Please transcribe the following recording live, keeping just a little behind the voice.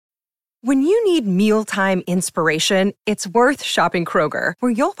When you need mealtime inspiration, it's worth shopping Kroger,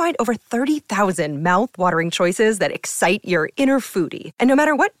 where you'll find over 30,000 mouth-watering choices that excite your inner foodie. And no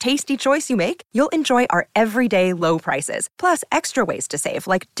matter what tasty choice you make, you'll enjoy our everyday low prices, plus extra ways to save,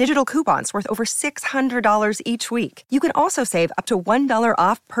 like digital coupons worth over $600 each week. You can also save up to $1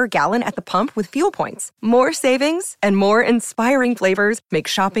 off per gallon at the pump with fuel points. More savings and more inspiring flavors make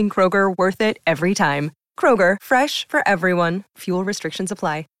shopping Kroger worth it every time. Kroger, fresh for everyone. Fuel restrictions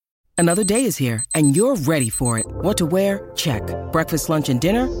apply. Another day is here, and you're ready for it. What to wear? Check. Breakfast, lunch, and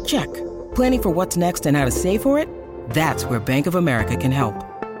dinner? Check. Planning for what's next and how to save for it? That's where Bank of America can help.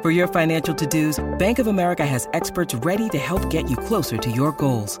 For your financial to-dos, Bank of America has experts ready to help get you closer to your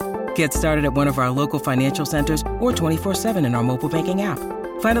goals. Get started at one of our local financial centers or 24/7 in our mobile banking app.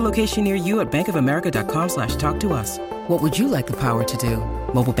 Find a location near you at bankofamerica.com/talktous. What would you like the power to do?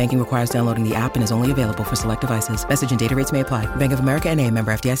 Mobile banking requires downloading the app and is only available for select devices. Message and data rates may apply. Bank of America N.A.,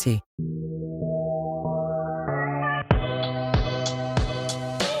 member FDIC.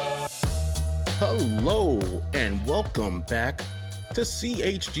 Hello and welcome back to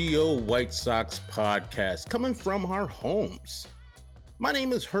CHGO White Sox podcast, coming from our homes. My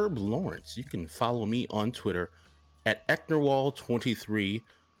name is Herb Lawrence. You can follow me on Twitter at Ecknerwall23,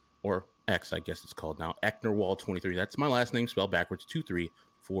 or X, I guess it's called now, Ecknerwall23. That's my last name spelled backwards, 23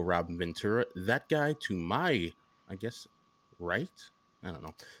 for Robin Ventura. That guy to my, I guess, right? I don't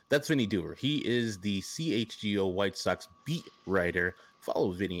know. That's Vinny Duber. He is the CHGO White Sox beat writer.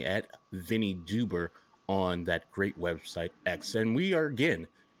 Follow Vinny at Vinny Duber on that great website X. And we are again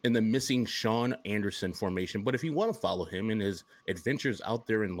in the missing Sean Anderson formation. But if you want to follow him in his adventures out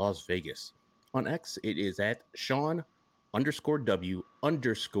there in Las Vegas, on X, it is at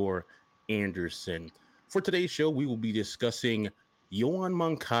Sean_W_Anderson. For today's show, we will be discussing Yoan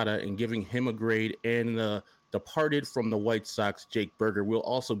Moncada and giving him a grade, and departed from the White Sox, Jake Berger. We'll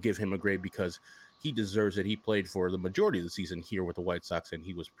also give him a grade because he deserves it. He played for the majority of the season here with the White Sox, and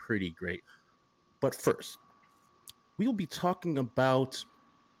he was pretty great. But first, we will be talking about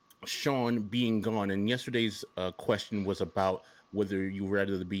Sean being gone. And yesterday's question was about whether you would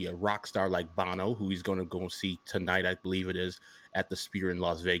rather be a rock star like Bono, who he's going to go see tonight, I believe it is, at the Sphere in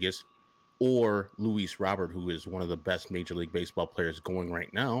Las Vegas, or Luis Robert, who is one of the best Major League Baseball players going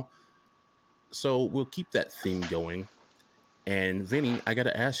right now. So we'll keep that theme going. And Vinny, I got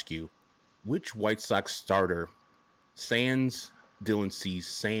to ask you, which White Sox starter, sans Dylan Cease,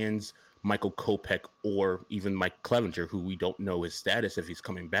 sans Michael Kopech, or even Mike Clevenger, who we don't know his status if he's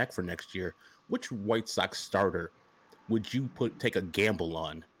coming back for next year, which White Sox starter would you take a gamble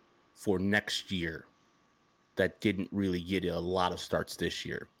on for next year that didn't really get a lot of starts this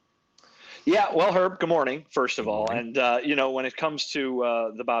year? Yeah, well, Herb, good morning, first of all. Morning. And, when it comes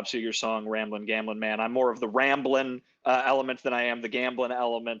to the Bob Seger song, Ramblin' Gamblin' Man, I'm more of the ramblin' element than I am the gambling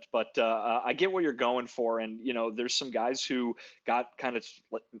element. But I get what you're going for. And, there's some guys who got kind of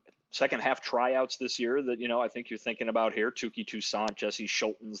second half tryouts this year that, I think you're thinking about here. Touki Toussaint, Jesse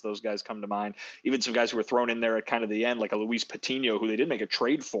Schultens, those guys come to mind. Even some guys who were thrown in there at kind of the end, like a Luis Patino, who they did make a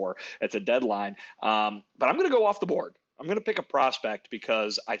trade for at the deadline. But I'm going to go off the board. I'm going to pick a prospect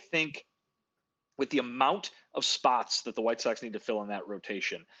because I think with the amount of spots that the White Sox need to fill in that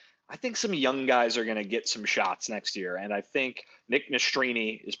rotation, I think some young guys are going to get some shots next year. And I think Nick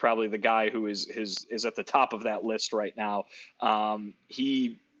Nastrini is probably the guy who is at the top of that list right now.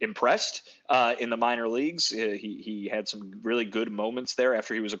 He impressed in the minor leagues. He had some really good moments there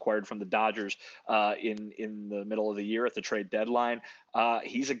after he was acquired from the Dodgers in the middle of the year at the trade deadline.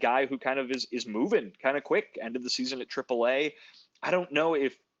 He's a guy who kind of is moving kind of quick. Ended the season at AAA. I don't know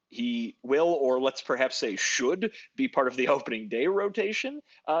if he will, or let's perhaps say should, be part of the opening day rotation.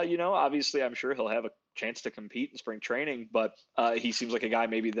 Obviously, I'm sure he'll have a chance to compete in spring training, but he seems like a guy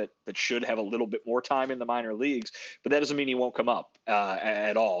maybe that should have a little bit more time in the minor leagues. But that doesn't mean he won't come up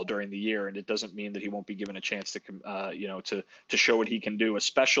at all during the year, and it doesn't mean that he won't be given a chance to show what he can do,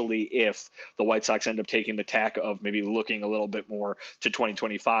 especially if the White Sox end up taking the tack of maybe looking a little bit more to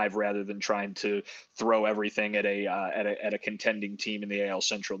 2025 rather than trying to throw everything at a contending team in the AL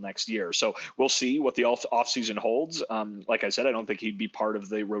Central next year. So we'll see what the offseason holds. Like I said, I don't think he'd be part of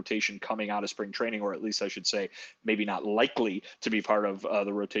the rotation coming out of spring training, or at least I should say maybe not likely to be part of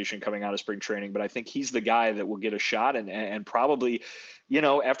the rotation coming out of spring training. But I think he's the guy that will get a shot and probably,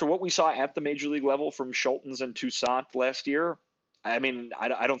 after what we saw at the major league level from Schultens and Toussaint last year, I mean,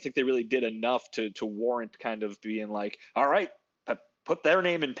 I don't think they really did enough to warrant kind of being like, all right, put their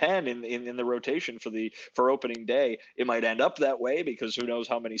name in pen in the rotation for opening day. It might end up that way because who knows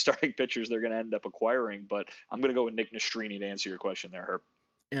how many starting pitchers they're going to end up acquiring. But I'm going to go with Nick Nastrini to answer your question there, Herb.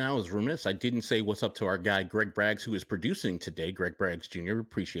 And I was remiss. I didn't say what's up to our guy, Greg Braggs, who is producing today. Greg Braggs Jr.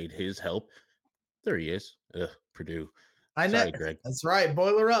 Appreciate his help. There he is. Purdue. Sorry, Greg. That's right.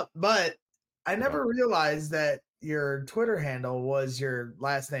 Boiler up. But I Come never on. realized that your Twitter handle was your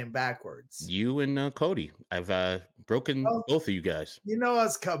last name backwards. You and Cody. I've broken both of you guys. You know,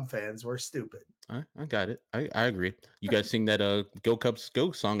 us Cub fans, we're stupid. I got it. I agree. You guys sing that Go Cubs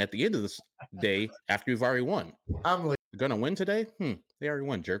Go song at the end of this day after you've already won. I'm gonna win today. They already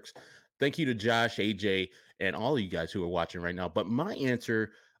won, jerks. Thank you to Josh, AJ, and all of you guys who are watching right now. But my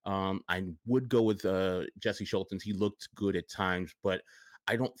answer, I would go with Jesse Schultz. He looked good at times, but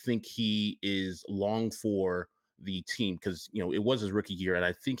I don't think he is long for the team because it was his rookie year, and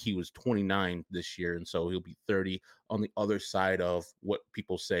I think he was 29 this year, and so he'll be 30 on the other side of what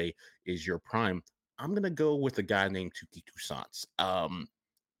people say is your prime. I'm gonna go with a guy named Tuki Toussaint.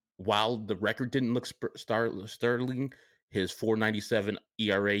 While the record didn't look sterling, his 4.97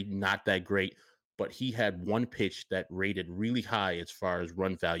 ERA not that great, but he had one pitch that rated really high as far as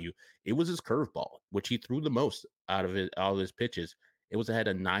run value. It was his curveball, which he threw the most out of all of his pitches. It had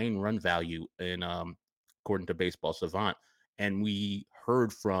a 9 run value in according to Baseball Savant. And we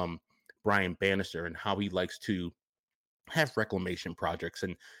heard from Brian Bannister and how he likes to have reclamation projects.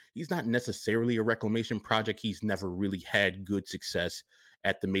 And he's not necessarily a reclamation project. He's never really had good success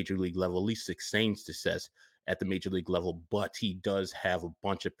at the major league level, at least sustained success at the major league level. But he does have a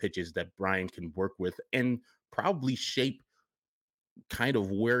bunch of pitches that Brian can work with and probably shape kind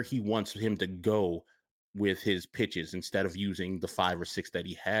of where he wants him to go with his pitches instead of using the 5 or 6 that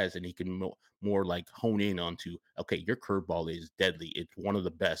he has. And he can more like hone in onto, okay, your curveball is deadly. It's one of the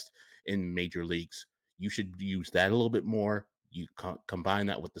best in major leagues. You should use that a little bit more. You combine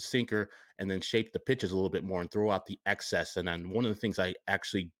that with the sinker and then shape the pitches a little bit more and throw out the excess. And then one of the things I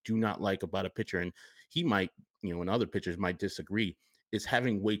actually do not like about a pitcher, and he might, and other pitchers might disagree, is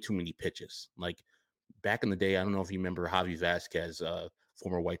having way too many pitches. Like back in the day, I don't know if you remember Javi Vasquez,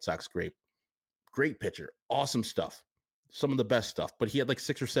 former White Sox great pitcher, awesome stuff, some of the best stuff. But he had like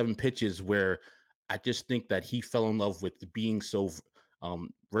 6 or 7 pitches where I just think that he fell in love with being so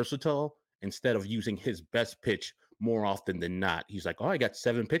versatile instead of using his best pitch more often than not. He's like, oh, I got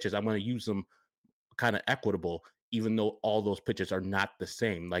 7 pitches. I'm going to use them kind of equitable, even though all those pitches are not the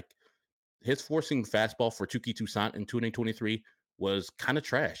same. Like his forcing fastball for Tuki Toussaint in 2023 was kind of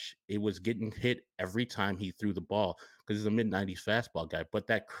trash. It was getting hit every time he threw the ball because he's a mid-90s fastball guy. But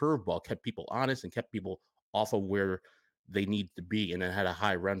that curveball kept people honest and kept people off of where they need to be, and it had a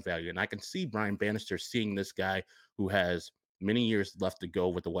high run value. And I can see Brian Bannister seeing this guy who has many years left to go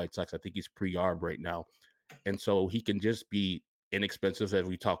with the White Sox. I think he's pre-arb right now. And so he can just be inexpensive, as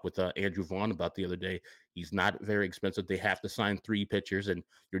we talked with Andrew Vaughn about the other day. He's not very expensive. They have to sign 3 pitchers, and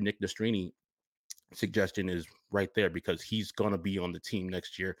your Nick Nastrini suggestion is right there because he's going to be on the team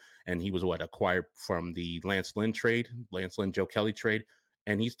next year. And he was acquired from the Lance Lynn, Joe Kelly trade.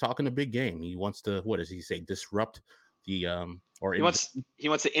 And he's talking a big game. He wants to, what does he say? Disrupt the, he wants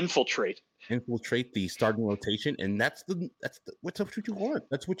to infiltrate the starting rotation. And that's what you want.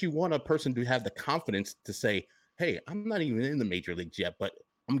 That's what you want, a person to have the confidence to say, hey, I'm not even in the major leagues yet, but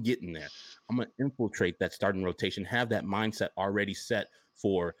I'm getting there. I'm going to infiltrate that starting rotation, have that mindset already set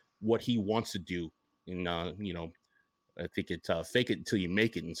for what he wants to do. And, I think it's fake it until you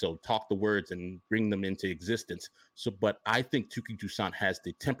make it. And so talk the words and bring them into existence. So, but I think Tuki Toussaint has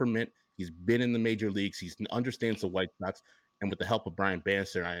the temperament. He's been in the major leagues. He understands the White Sox. And with the help of Brian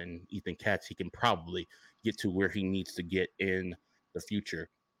Bannister and Ethan Katz, he can probably get to where he needs to get in the future.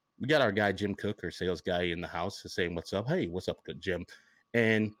 We got our guy, Jim Cook, our sales guy in the house, saying, what's up? Hey, what's up, good Jim?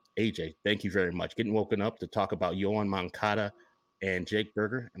 And AJ, thank you very much. Getting woken up to talk about Yoan Moncada and Jake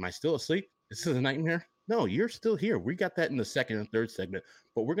Berger. Am I still asleep? This is a nightmare? No, you're still here. We got that in the second and third segment,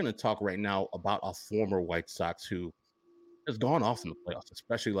 but we're going to talk right now about a former White Sox who has gone off in the playoffs,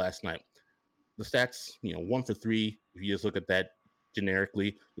 especially last night. The stats, 1 for 3. If you just look at that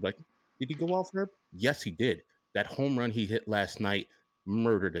generically, you're like, did he go off, Herb? Yes, he did. That home run he hit last night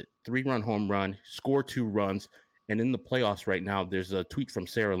murdered it. 3-run home run, scored 2 runs. And in the playoffs right now, there's a tweet from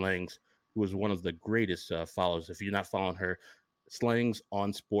Sarah Langs, who is one of the greatest followers. If you're not following her, Slangs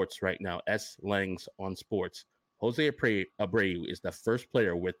on Sports right now. S. Langs on Sports. Jose Abreu is the first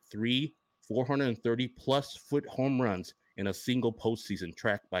player with 3 430-plus foot home runs in a single postseason,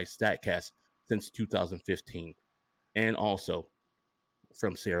 tracked by StatCast since 2015. And also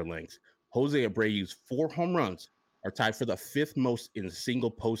from Sarah Langs, Jose Abreu's 4 home runs are tied for the 5th most in a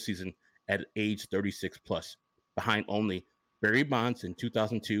single postseason at age 36 plus, behind only Barry Bonds in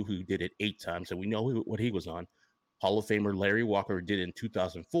 2002, who did it 8 times, and we know what he was on. Hall of Famer Larry Walker did it in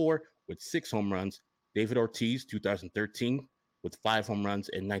 2004 with 6 home runs. David Ortiz, 2013, with 5 home runs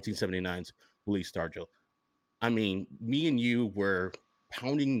in 1979's Luis Stargell. I mean, me and you were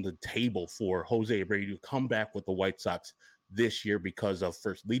pounding the table for Jose Abreu to come back with the White Sox this year because of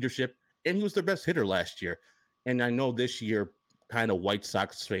first leadership, and he was their best hitter last year. And I know this year, kind of White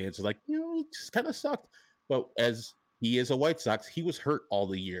Sox fans are like, he just kind of sucked. But as he is a White Sox, he was hurt all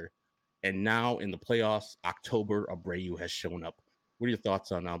the year, and now in the playoffs, October Abreu has shown up. What are your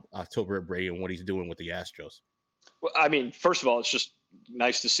thoughts on October Abreu and what he's doing with the Astros? Well, I mean, first of all, it's just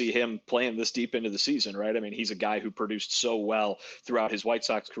nice to see him playing this deep into the season, right? I mean, he's a guy who produced so well throughout his White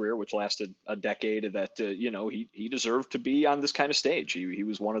Sox career, which lasted a decade, that he deserved to be on this kind of stage. He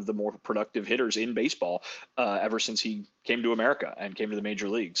was one of the more productive hitters in baseball ever since he came to America and came to the major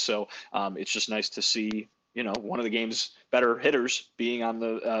leagues. So it's just nice to see one of the game's better hitters being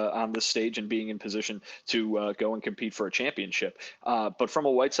on this stage and being in position to go and compete for a championship. But from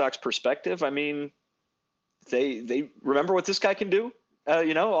a White Sox perspective, I mean, they remember what this guy can do.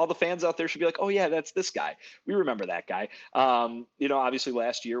 All the fans out there should be like, oh yeah, that's this guy. We remember that guy. Obviously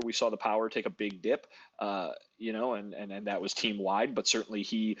last year we saw the power take a big dip, and that was team wide, but certainly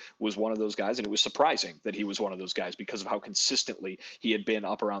he was one of those guys. And it was surprising that he was one of those guys because of how consistently he had been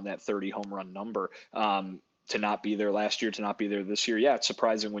up around that 30 home run number. To not be there last year, to not be there this year. Yeah, it's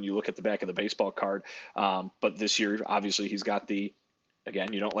surprising when you look at the back of the baseball card. But this year, obviously he's got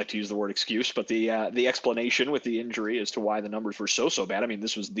again, you don't like to use the word excuse, but the explanation with the injury as to why the numbers were so bad. I mean,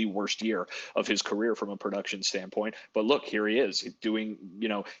 this was the worst year of his career from a production standpoint. But look, here he is doing,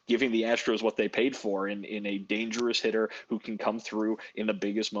 giving the Astros what they paid for in a dangerous hitter who can come through in the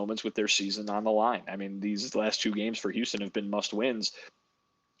biggest moments with their season on the line. I mean, these last 2 games for Houston have been must wins,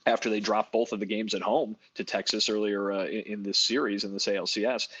 after they dropped both of the games at home to Texas earlier in this series in this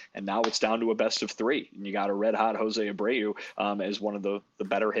ALCS. And now it's down to a best of 3. And you got a red hot Jose Abreu as one of the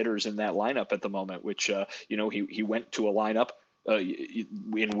better hitters in that lineup at the moment, which, he went to a lineup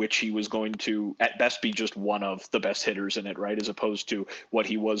in which he was going to, at best, be just one of the best hitters in it, right? As opposed to what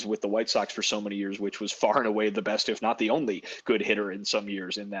he was with the White Sox for so many years, which was far and away the best, if not the only good hitter in some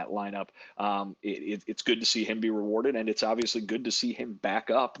years in that lineup. It's good to see him be rewarded, and it's obviously good to see him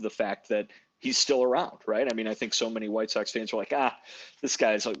back up the fact that he's still around, right? I mean, I think so many White Sox fans are like, this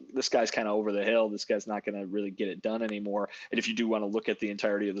guy's kind of over the hill. This guy's not going to really get it done anymore. And if you do want to look at the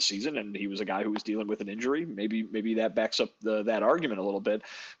entirety of the season, and he was a guy who was dealing with an injury, maybe that backs up that argument a little bit.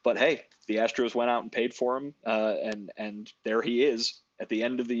 But hey, the Astros went out and paid for him, and there he is at the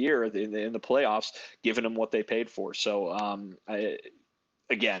end of the year in the playoffs, giving him what they paid for. So I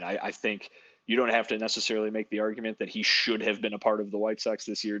think you don't have to necessarily make the argument that he should have been a part of the White Sox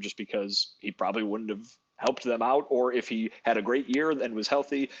this year just because he probably wouldn't have helped them out. Or if he had a great year and was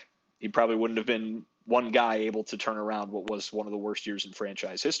healthy, he probably wouldn't have been one guy able to turn around what was one of the worst years in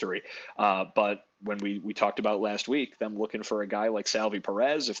franchise history. But when we talked about last week, them looking for a guy like Salvi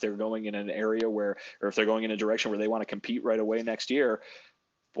Perez, if they're going in an area or if they're going in a direction where they want to compete right away next year,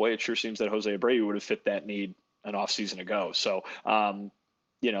 boy, it sure seems that Jose Abreu would have fit that need an offseason ago. So,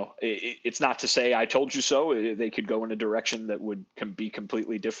 it's not to say I told you so. They could go in a direction that would be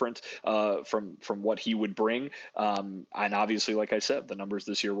completely different from what he would bring. And obviously, like I said, the numbers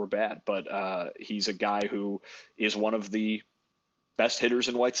this year were bad, but he's a guy who is one of the best hitters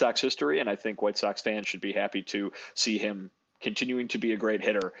in White Sox history. And I think White Sox fans should be happy to see him continuing to be a great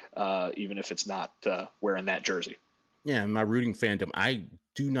hitter, even if it's not wearing that jersey. Yeah, in my rooting fandom, I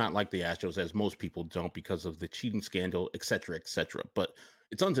do not like the Astros, as most people don't, because of the cheating scandal, et cetera, et cetera. But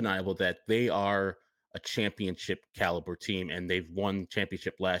it's undeniable that they are a championship caliber team, and they've won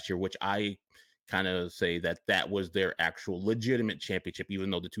championship last year, which I kind of say that was their actual legitimate championship,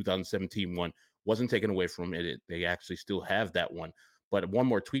 even though the 2017 one wasn't taken away from it. They actually still have that one. But one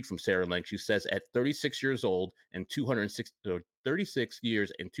more tweet from Sarah Lang. She says, at 36 years old and 36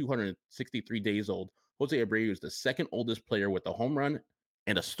 years and 263 days old, Jose Abreu is the second oldest player with a home run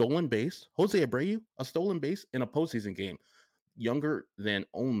and a stolen base. Jose Abreu, a stolen base in a postseason game, younger than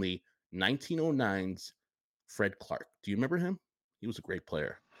only 1909's Fred Clark. Do you remember him? He was a great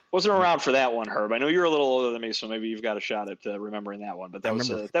player. Wasn't around for that one, Herb. I know you're a little older than me, so maybe you've got a shot at remembering that one. But that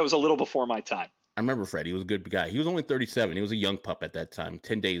was a little before my time. I remember Fred. He was a good guy. He was only 37. He was a young pup at that time,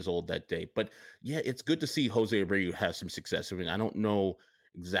 10 days old that day. But yeah, it's good to see Jose Abreu have some success. I mean, I don't know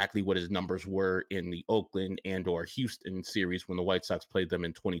exactly what his numbers were in the Oakland and or Houston series when the White Sox played them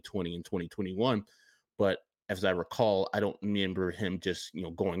in 2020 and 2021. But as I recall, I don't remember him just,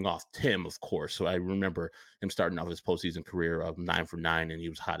 going off Tim, of course. So I remember him starting off his postseason career of 9 for 9, and he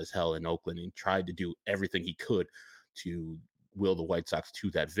was hot as hell in Oakland and tried to do everything he could to will the White Sox to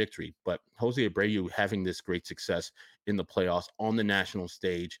that victory. But Jose Abreu having this great success in the playoffs on the national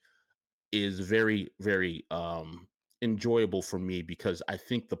stage is very, very enjoyable for me because I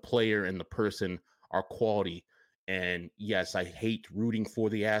think the player and the person are quality. And yes, I hate rooting for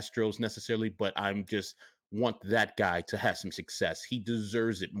the Astros necessarily, but I'm just want that guy to have some success. He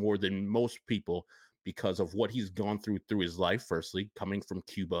deserves it more than most people because of what he's gone through his life. Firstly, coming from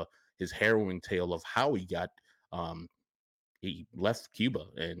Cuba, his harrowing tale of how um, he left Cuba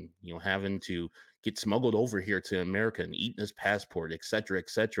and having to get smuggled over here to America and eating his passport, et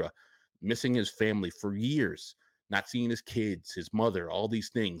cetera, missing his family for years, not seeing his kids, his mother, all these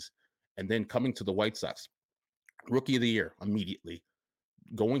things, and then coming to the White Sox, rookie of the year immediately,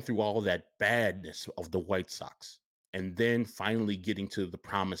 going through all that badness of the White Sox, and then finally getting to the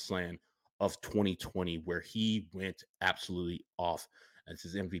promised land of 2020, where he went absolutely off as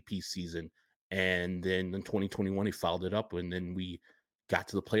his MVP season. And then in 2021, he followed it up, and then we got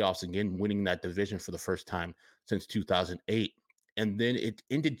to the playoffs again, winning that division for the first time since 2008. And then it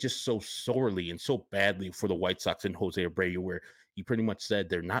ended just so sorely and so badly for the White Sox and Jose Abreu, where he pretty much said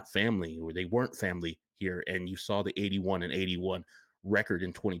they're not family or they weren't family here. And you saw the 81-81 record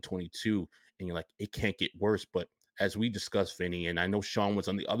in 2022, and you're like, it can't get worse. But as we discussed, Vinny, and I know Sean was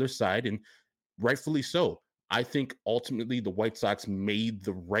on the other side, and rightfully so, I think ultimately the White Sox made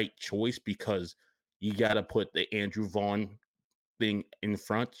the right choice because you got to put the Andrew Vaughn thing in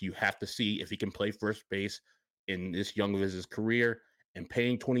front. You have to see if he can play first base in this young of his career, and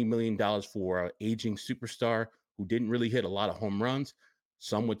paying $20 million for an aging superstar who didn't really hit a lot of home runs.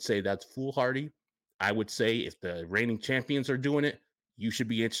 Some would say that's foolhardy. I would say if the reigning champions are doing it, you should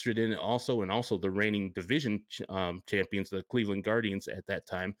be interested in it also. And also the reigning division champions, the Cleveland Guardians at that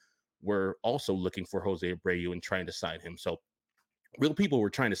time, were also looking for Jose Abreu and trying to sign him. So real people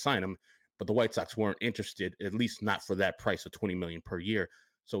were trying to sign him, but the White Sox weren't interested, at least not for that price of $20 million per year.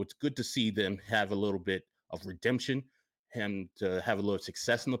 So it's good to see them have a little bit of redemption and to have a little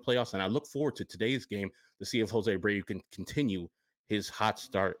success in the playoffs. And I look forward to today's game to see if Jose Abreu can continue his hot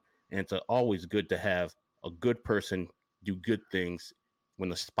start. And it's always good to have a good person do good things when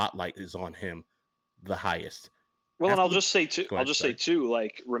the spotlight is on him the highest. Well, and After I'll the just say too, Go I'll ahead, just say sorry. too,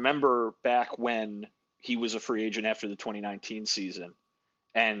 like remember back when he was a free agent after the 2019 season,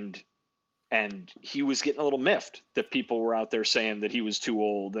 and he was getting a little miffed that people were out there saying that he was too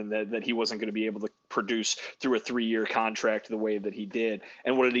old and that he wasn't going to be able to produce through a 3-year contract the way that he did.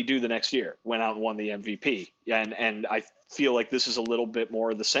 And what did he do the next year? Went out and won the MVP. And I feel like this is a little bit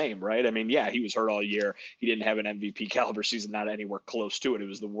more of the same, right? I mean, yeah, he was hurt all year. He didn't have an MVP caliber season, not anywhere close to it. It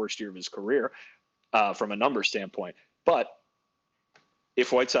was the worst year of his career from a number standpoint. But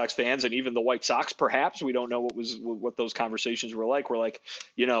if White Sox fans and even the White Sox, perhaps we don't know what those conversations were like. We're like,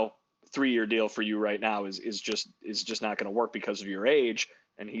 3-year deal for you right now is just not going to work because of your age.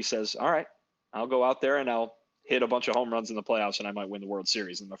 And he says, all right, I'll go out there and I'll hit a bunch of home runs in the playoffs and I might win the World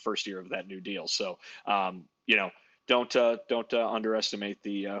Series in the first year of that new deal. So, don't underestimate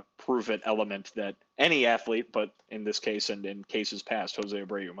the prove it element that any athlete, but in this case and in cases past, Jose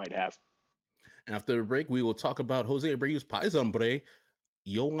Abreu might have. After the break, we will talk about Jose Abreu's Pais Hombre,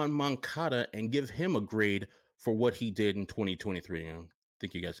 Yoan Moncada, and give him a grade for what he did in 2023. I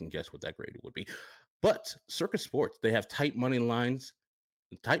think you guys can guess what that grade would be. But Circus Sports, they have tight money line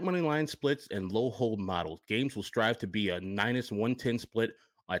splits, and low hold models. Games will strive to be a -110 split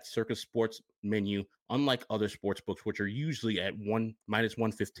at Circus Sports menu, unlike other sports books, which are usually at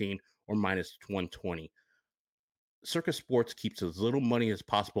 -115 or -120. Circus Sports keeps as little money as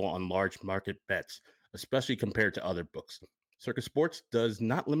possible on large market bets, especially compared to other books. Circus Sports does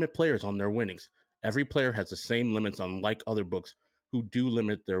not limit players on their winnings. Every player has the same limits, unlike other books who do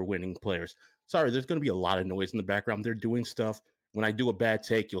limit their winning players. Sorry, there's going to be a lot of noise in the background. They're doing stuff. When I do a bad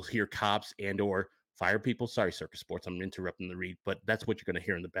take, you'll hear cops and or fire people. Sorry, Circus Sports, I'm interrupting the read, but that's what you're going to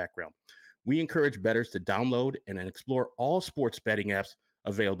hear in the background. We encourage bettors to download and explore all sports betting apps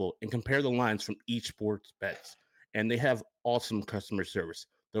available and compare the lines from each sports bets, and they have awesome customer service.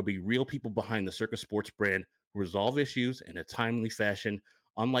 There'll be real people behind the Circus Sports brand who resolve issues in a timely fashion,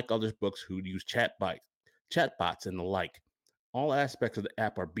 unlike other books who use chatbots, and the like. All aspects of the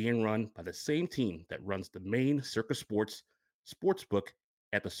app are being run by the same team that runs the main Circus Sports sportsbook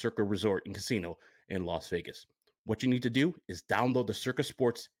at the Circa Resort and Casino in Las Vegas. What you need to do is download the Circus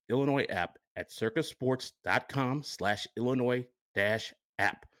Sports Illinois app at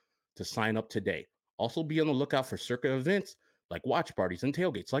circusports.com/Illinois-app to sign up today. Also, be on the lookout for Circa events like watch parties and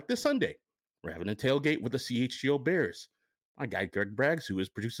tailgates, like this Sunday. We're having a tailgate with the CHGO Bears. My guy, Greg Braggs, who is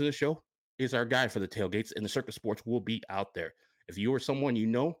producing the show, is our guy for the tailgates, and the Circa Sports will be out there. If you or someone you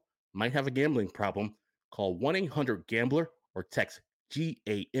know might have a gambling problem, call 1-800-GAMBLER or text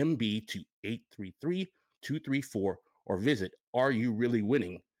GAMB to 833-234 or visit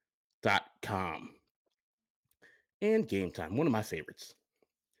areyourreallywinning.com. And Game Time, one of my favorites.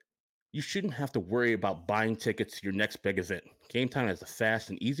 You shouldn't have to worry about buying tickets to your next big event. Game Time has a fast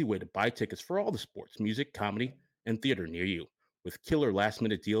and easy way to buy tickets for all the sports, music, comedy, and theater near you. With killer last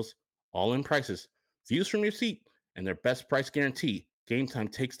minute deals, all in prices, views from your seat, and their best price guarantee, Game Time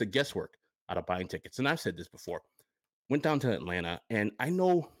takes the guesswork out of buying tickets. And I've said this before. Went down to Atlanta, and I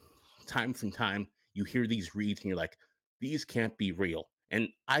know time from time you hear these reads and you're like, these can't be real. And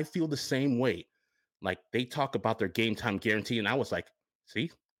I feel the same way. Like they talk about their Game Time guarantee, and I was like,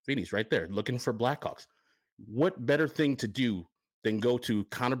 see, Vinny's right there looking for Blackhawks. What better thing to do than go to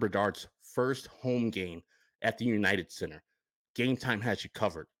Connor Bedard's first home game at the United Center? Game Time has you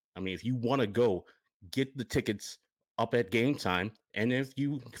covered. I mean, if you want to go, get the tickets up at Game Time, and if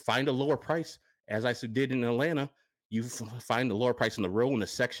you find a lower price, as I did in Atlanta, you find the lower price in the row in the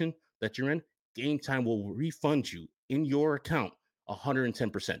section that you're in. Game Time will refund you in your account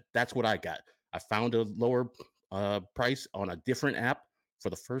 110%. That's what I got. I found a lower price on a different app for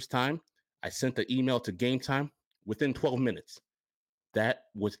the first time. I sent the email to Game Time within 12 minutes. That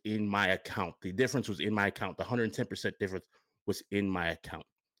was in my account. The difference was in my account. The 110% difference was in my account.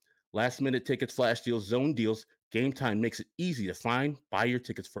 Last minute tickets, flash deals, zone deals. Game Time makes it easy to find, buy your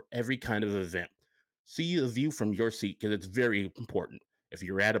tickets for every kind of event. See the view from your seat because it's very important. If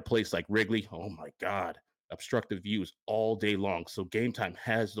you're at a place like Wrigley, oh my God, obstructive views all day long. So Game Time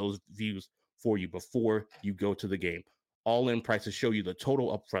has those views for you before you go to the game. All in prices show you the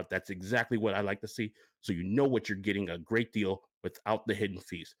total upfront. That's exactly what I like to see. So you know what you're getting, a great deal without the hidden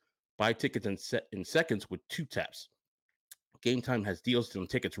fees. Buy tickets in seconds with 2 taps. Game Time has deals on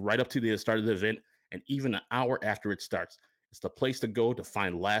tickets right up to the start of the event and even an hour after it starts. It's the place to go to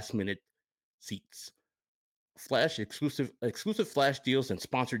find last minute seats. Flash exclusive flash deals and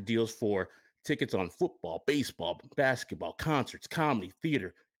sponsored deals for tickets on football, baseball, basketball, concerts, comedy,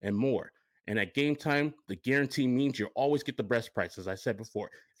 theater, and more. And at Game Time, the guarantee means you'll always get the best price. As I said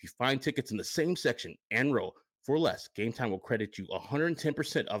before, if you find tickets in the same section and row for less, Game Time will credit you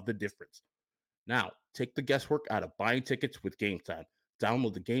 110% of the difference. Now, take the guesswork out of buying tickets with Game Time.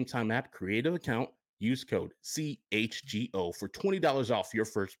 Download the Game Time app, create an account, use code CHGO for $20 off your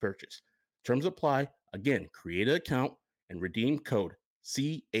first purchase. Terms apply. Again, create an account and redeem code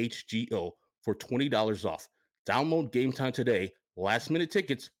CHGO for $20 off. Download Game Time today. Last minute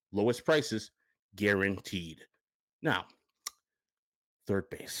tickets, lowest prices, guaranteed. Now, third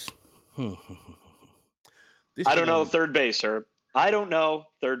base. I don't know third base, sir. I don't know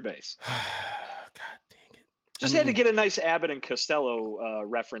third base. God dang it. Just had to get a nice Abbott and Costello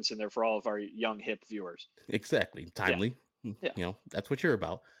reference in there for all of our young, hip viewers. Exactly. Timely. Yeah. You know, that's what you're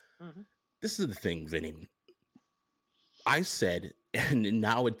about. Mm-hmm. This is the thing, Vinny. I said, and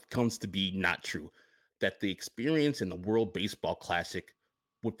now it comes to be not true, that the experience in the World Baseball Classic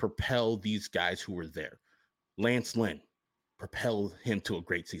would propel these guys who were there. Lance Lynn, propel him to a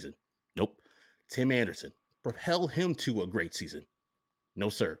great season. Nope. Tim Anderson, propel him to a great season. No,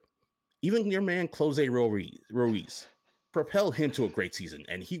 sir. Even your man, Close Ruiz, propel him to a great season.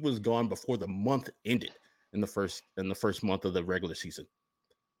 And he was gone before the month ended in the first month of the regular season.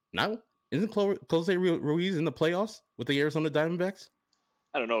 Now, isn't Close Ruiz in the playoffs with the Arizona Diamondbacks?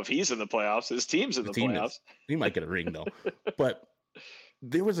 I don't know if he's in the playoffs. His team's in the playoffs. He might get a ring, though. But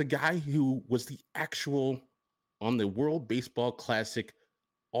there was a guy who was the actual, on the World Baseball Classic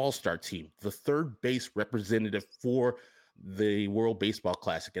All-Star team, the third base representative for the World Baseball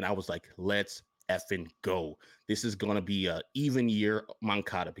Classic. And I was like, let's effing go. This is going to be an even year,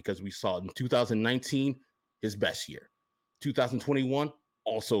 Moncada, because we saw in 2019, his best year. 2021,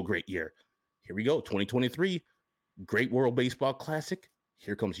 also a great year. Here we go, 2023, great World Baseball Classic.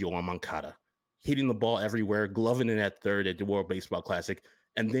 Here comes Yoan Moncada, hitting the ball everywhere, gloving it at third at the World Baseball Classic.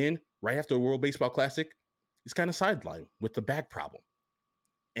 And then right after the World Baseball Classic, he's kind of sidelined with the back problem.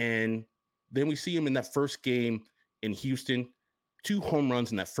 And then we see him in that first game in Houston, 2 home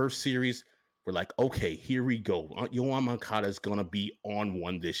runs in that first series. We're like, okay, here we go. Yoan Moncada is going to be on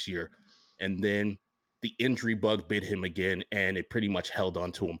one this year. And then the injury bug bit him again, and it pretty much held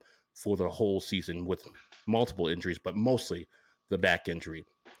on to him for the whole season with multiple injuries, but mostly the back injury.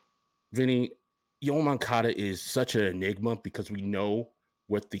 Vinny, Yoan Moncada is such an enigma because we know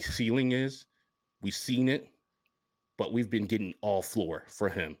what the ceiling is. We've seen it, but we've been getting all floor for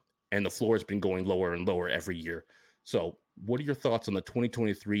him, and the floor has been going lower and lower every year. So what are your thoughts on the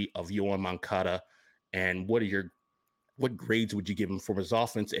 2023 of Yoan Moncada, and what grades would you give him for his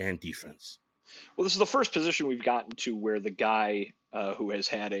offense and defense? Well, this is the first position we've gotten to where the guy who has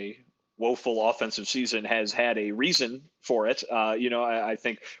had a woeful offensive season has had a reason for it. I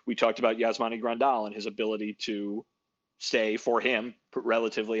think we talked about Yasmani Grandal and his ability to stay, for him,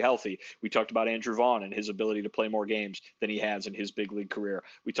 relatively healthy. We talked about Andrew Vaughn and his ability to play more games than he has in his big league career.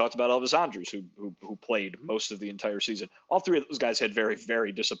 We talked about Elvis Andrus, who played most of the entire season. All three of those guys had very,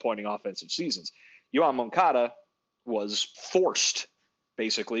 very disappointing offensive seasons. Yoan Moncada was forced,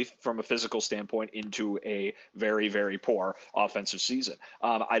 basically, from a physical standpoint, into a very, very poor offensive season.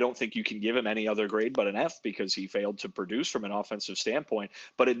 I don't think you can give him any other grade but an F, because he failed to produce from an offensive standpoint,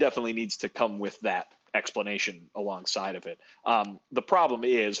 but it definitely needs to come with that explanation alongside of it. The problem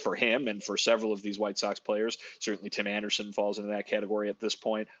is, for him and for several of these White Sox players, certainly Tim Anderson falls into that category at this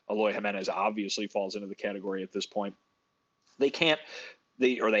point. Eloy Jimenez obviously falls into the category at this point. They can't,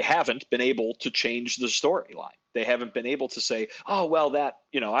 they haven't been able to change the storyline. They haven't been able to say, oh, well, that,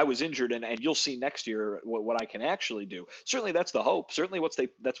 I was injured, and you'll see next year what I can actually do. Certainly that's the hope. Certainly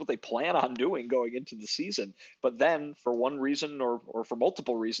that's what they plan on doing going into the season. But then, for one reason or for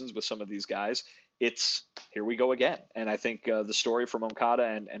multiple reasons with some of these guys, it's here we go again. And I think the story for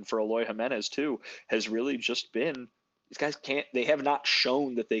Moncada and for Eloy Jimenez too has really just been, these guys they have not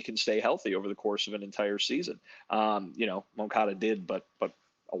shown that they can stay healthy over the course of an entire season. Moncada did, but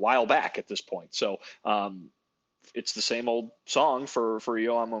a while back at this point. So it's the same old song for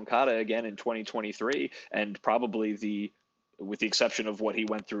Yoan Moncada again in 2023, and probably with the exception of what he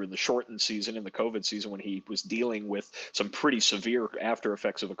went through in the shortened season, in the COVID season, when he was dealing with some pretty severe after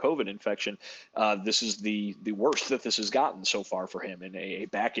effects of a COVID infection, this is the worst that this has gotten so far for him, in a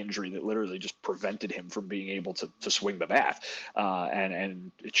back injury that literally just prevented him from being able to swing the bat.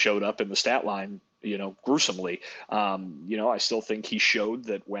 And it showed up in the stat line, gruesomely. I still think he showed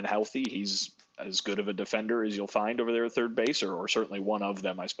that when healthy, he's as good of a defender as you'll find over there at third base, or certainly one of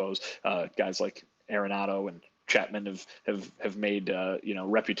them, I suppose. Guys like Arenado and Chapman have made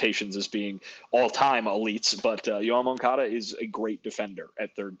reputations as being all-time elites, but Yoan Moncada is a great defender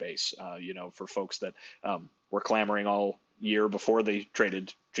at third base. For folks that were clamoring all year before they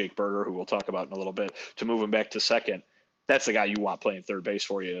traded Jake Berger, who we'll talk about in a little bit, to move him back to second, that's the guy you want playing third base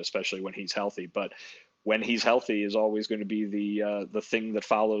for you, especially when he's healthy. But when he's healthy is always going to be the thing that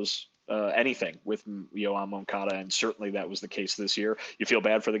follows anything with Yoan Moncada, and certainly that was the case this year. You feel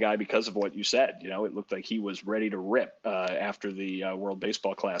bad for the guy because of what you said. It looked like he was ready to rip after the World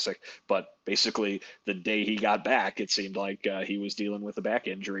Baseball Classic, but basically the day he got back, it seemed like he was dealing with a back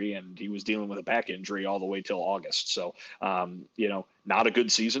injury, and he was dealing with a back injury all the way till August. So, not a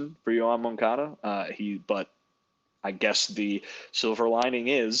good season for Yoan Moncada. But I guess the silver lining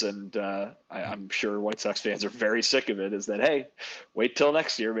is, and I'm sure White Sox fans are very sick of it, is that, hey, wait till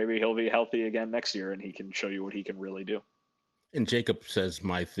next year. Maybe he'll be healthy again next year, and he can show you what he can really do. And Jacob says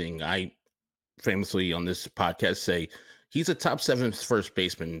my thing. I famously on this podcast say he's a top 7 first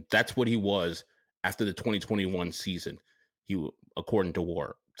baseman. That's what he was after the 2021 season. He, according to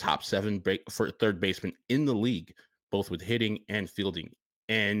WAR, top 7 for third baseman in the league, both with hitting and fielding.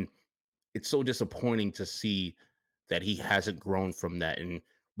 And it's so disappointing to see that he hasn't grown from that. And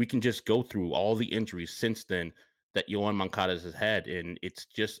we can just go through all the injuries since then that Yoan Moncada has had. And it's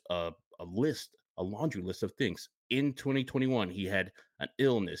just a laundry list of things. In 2021, he had an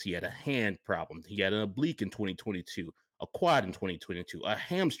illness. He had a hand problem. He had an oblique in 2022, a quad in 2022, a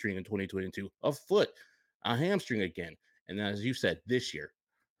hamstring in 2022, a foot, a hamstring again. And then, as you said, this year,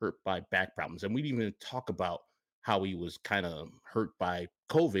 hurt by back problems. And we didn't even talk about how he was kind of hurt by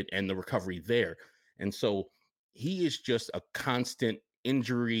COVID and the recovery there. And so he is just a constant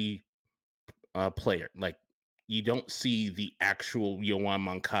injury player. Like, you don't see the actual Yoan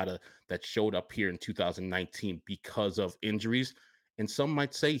Moncada that showed up here in 2019 because of injuries. And some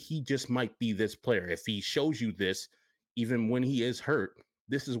might say he just might be this player. If he shows you this, even when he is hurt,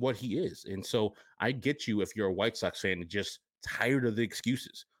 this is what he is. And so I get you if you're a White Sox fan and just tired of the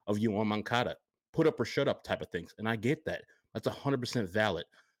excuses of Yoan Moncada, put up or shut up type of things. And I get that. That's 100% valid.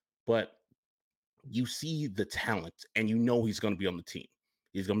 But you see the talent and you know he's going to be on the team.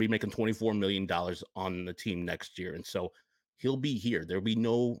 He's going to be making $24 million on the team next year. And so he'll be here. There'll be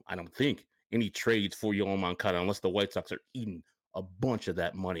no, I don't think, any trades for Yoan Moncada unless the White Sox are eating a bunch of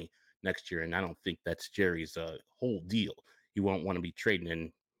that money next year. And I don't think that's Jerry's whole deal. He won't want to be trading.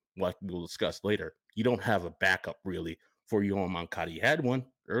 And like we'll discuss later, you don't have a backup really for Yoan Moncada. You had one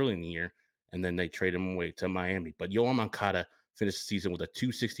early in the year, and then they traded him away to Miami. But Yoan Moncada finished the season with a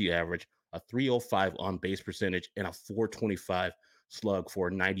 260 average, a 305 on base percentage, and a 425 slug for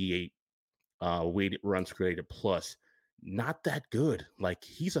 98 weighted runs created plus. Not that good. Like,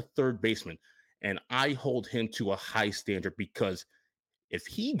 he's a third baseman, and I hold him to a high standard because if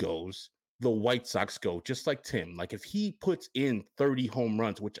he goes, the White Sox go, just like Tim. Like, if he puts in 30 home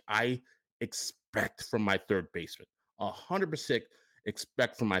runs, which I expect from my third baseman, 100%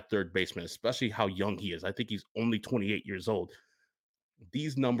 expect from my third baseman, especially how young he is. I think he's only 28 years old.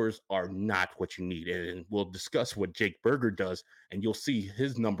 These numbers are not what you need. And we'll discuss what Jake Berger does, and you'll see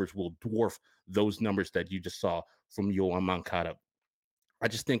his numbers will dwarf those numbers that you just saw from Yoan Moncada. I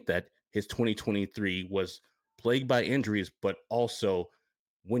just think that his 2023 was plagued by injuries, but also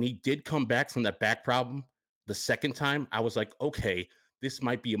when he did come back from that back problem the second time, I was like, okay, this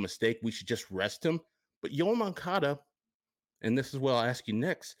might be a mistake. We should just rest him. But Yoan Moncada, and this is what I'll ask you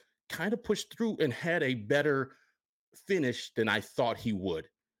next, kind of pushed through and had a better finish than I thought he would.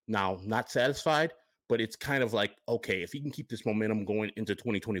 Now, not satisfied, but it's kind of like, okay, if he can keep this momentum going into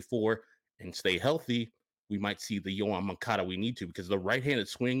 2024 and stay healthy, we might see the Yoan Moncada we need to, because the right-handed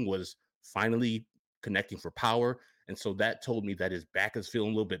swing was finally connecting for power. And so that told me that his back is feeling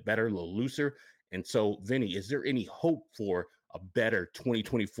a little bit better, a little looser. And so, Vinny, is there any hope for a better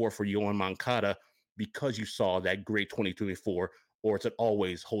 2024 for Yoan Moncada because you saw that great 2024, or is it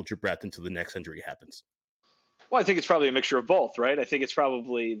always hold your breath until the next injury happens? Well, I think it's probably a mixture of both, right? I think it's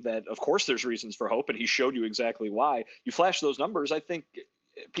probably that, of course, there's reasons for hope, and he showed you exactly why. You flash those numbers. I think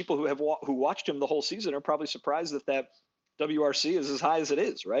people who watched him the whole season are probably surprised that WRC is as high as it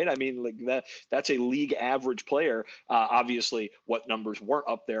is, right? I mean, like that's a league average player. Obviously, what numbers weren't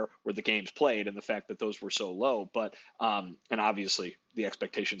up there were the games played and the fact that those were so low. But and obviously, the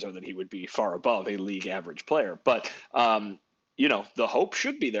expectations are that he would be far above a league average player. But the hope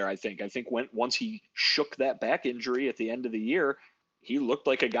should be there. I think once he shook that back injury at the end of the year, he looked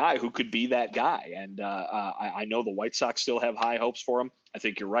like a guy who could be that guy. And I know the White Sox still have high hopes for him. I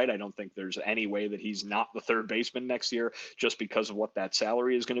think you're right. I don't think there's any way that he's not the third baseman next year just because of what that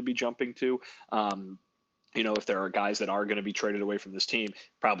salary is going to be jumping to. If there are guys that are going to be traded away from this team,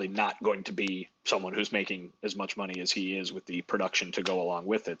 probably not going to be someone who's making as much money as he is with the production to go along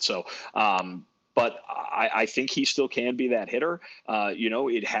with it. So, but I think he still can be that hitter.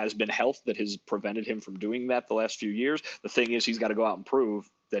 It has been health that has prevented him from doing that the last few years. The thing is, he's got to go out and prove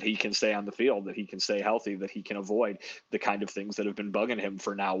that he can stay on the field, that he can stay healthy, that he can avoid the kind of things that have been bugging him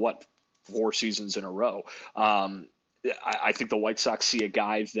for now, 4 seasons in a row. I think the White Sox see a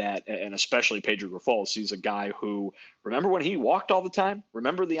guy that, and especially Pedro Grifol, sees a guy who, remember when he walked all the time?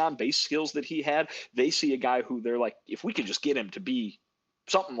 Remember the on-base skills that he had? They see a guy who they're like, if we can just get him to be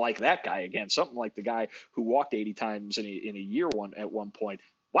something like that guy again, something like the guy who walked 80 times in a year at one point.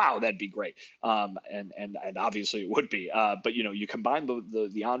 Wow, that'd be great. And obviously it would be. But you combine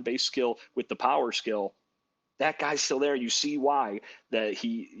the on base skill with the power skill, that guy's still there. You see why that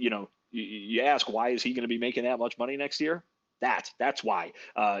he, you ask, why is he going to be making that much money next year? That's why,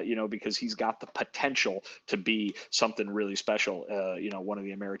 because he's got the potential to be something really special, one of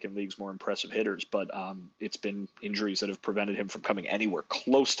the American League's more impressive hitters, but it's been injuries that have prevented him from coming anywhere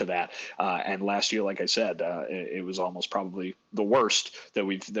close to that. And last year, like I said, it was almost probably the worst that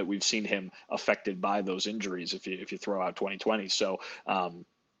we've seen him affected by those injuries if you throw out 2020. So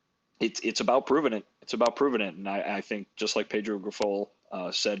it's about proving it. It's about proving it. And I think just like Pedro Grifol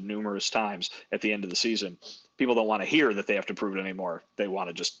said numerous times at the end of the season, people don't want to hear that they have to prove it anymore. They want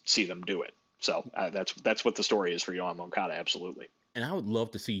to just see them do it. So that's what the story is for Yoan Moncada. Absolutely. And I would love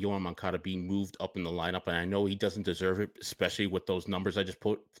to see Yoan Moncada being moved up in the lineup. And I know he doesn't deserve it, especially with those numbers I just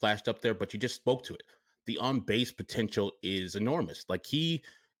flashed up there, but you just spoke to it. The on-base potential is enormous. Like, he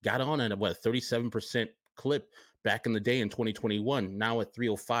got on at a 37% clip back in the day in 2021. Now at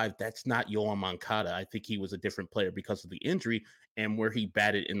 305, that's not Yoan Moncada. I think he was a different player because of the injury, and where he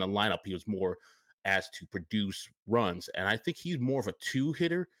batted in the lineup, he was more as to produce runs. And I think he's more of a 2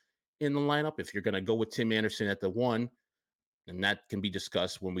 hitter in the lineup. If you're going to go with Tim Anderson at the 1, and that can be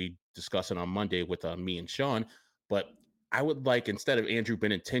discussed when we discuss it on Monday with me and Sean. But I would like, instead of Andrew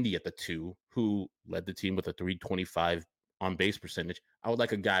Benintendi at the 2, who led the team with a 325 on base percentage, I would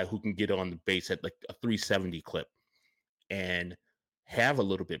like a guy who can get on the base at like a 370 clip and have a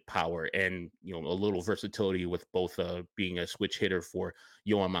little bit power and a little versatility with both being a switch hitter for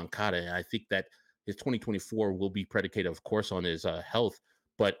Yoan Moncada. And I think that his 2024 will be predicated, of course, on his health.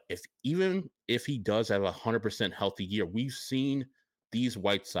 But even if he does have 100% healthy year, we've seen these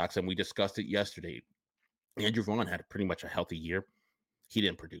White Sox, and we discussed it yesterday. Andrew Vaughn had pretty much a healthy year. He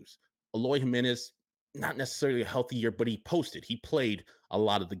didn't produce. Eloy Jimenez, not necessarily a healthy year, but he posted. He played a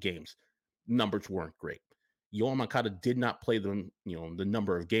lot of the games. Numbers weren't great. Yoan Moncada did not play the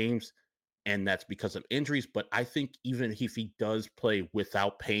number of games, and that's because of injuries. But I think even if he does play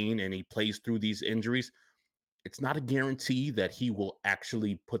without pain and he plays through these injuries, it's not a guarantee that he will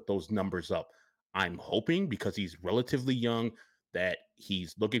actually put those numbers up. I'm hoping, because he's relatively young, that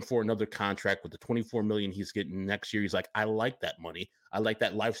he's looking for another contract with the 24 million he's getting next year. He's like, I like that money. I like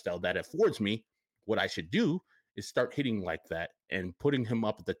that lifestyle that affords me what I should do. is start hitting like that and putting him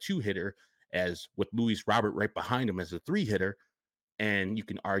up at the 2-hitter as with Luis Robert right behind him as a 3-hitter. And you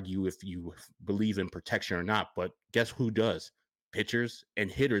can argue if you believe in protection or not, but guess who does? Pitchers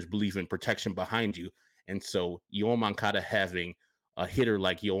and hitters believe in protection behind you. And so Yoan Moncada having a hitter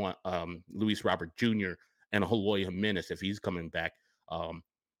like Luis Robert Jr. and Eloy Jimenez, if he's coming back,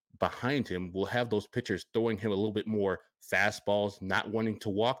 behind him, will have those pitchers throwing him a little bit more fastballs, not wanting to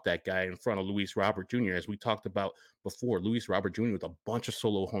walk that guy in front of Luis Robert Jr. As we talked about before, Luis Robert Jr. with a bunch of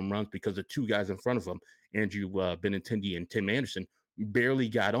solo home runs because the two guys in front of him, Andrew Benintendi and Tim Anderson, barely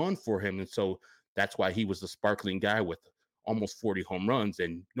got on for him. And so that's why he was the sparkling guy with almost 40 home runs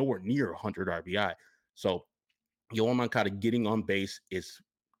and nowhere near 100 RBI. So Yoan Moncada getting on base is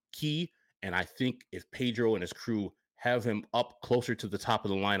key. And I think if Pedro and his crew have him up closer to the top of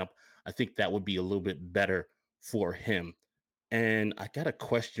the lineup, I think that would be a little bit better for him. And I got a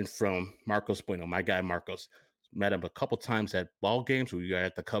question from Marcos Bueno, my guy Marcos. Met him a couple times at ball games. We were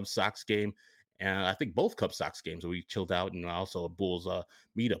at the Cubs Sox game, and I think both Cubs Sox games we chilled out, and also a Bulls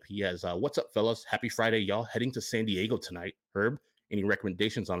meetup. He has, what's up, fellas? Happy Friday, y'all. Heading to San Diego tonight. Herb, any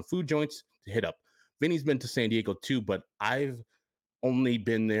recommendations on food joints to hit up? Vinny's been to San Diego too, but I've only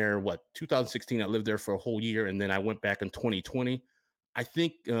been there, 2016. I lived there for a whole year, and then I went back in 2020. I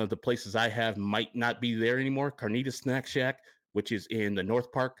think the places I have might not be there anymore. Carnitas Snack Shack, which is in the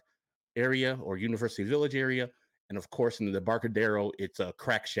North Park area or University Village area. And of course, in the Embarcadero, it's a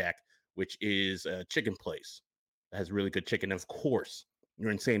Crack Shack, which is a chicken place that has really good chicken. And of course,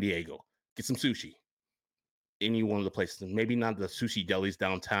 you're in San Diego, get some sushi. Any one of the places, maybe not the sushi delis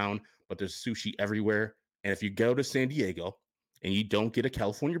downtown, but there's sushi everywhere. And if you go to San Diego and you don't get a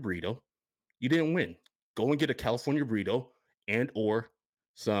California burrito, you didn't win. Go and get a California burrito and or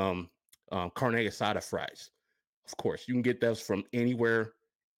some carne asada fries. Of course, you can get those from anywhere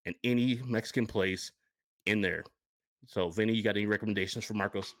and any Mexican place in there. So, Vinny, you got any recommendations for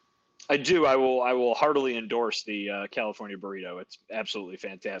Marcos? I do. I will heartily endorse the California burrito. It's absolutely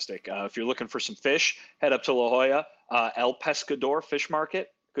fantastic. If you're looking for some fish, head up to La Jolla, El Pescador Fish Market.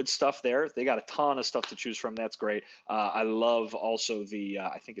 Good stuff there. They got a ton of stuff to choose from. That's great. I love also the,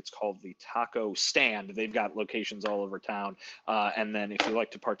 I think it's called the Taco Stand. They've got locations all over town. And then if you like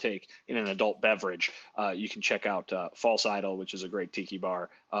to partake in an adult beverage, you can check out False Idol, which is a great tiki bar,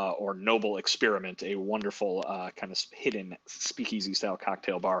 or Noble Experiment, a wonderful kind of hidden speakeasy style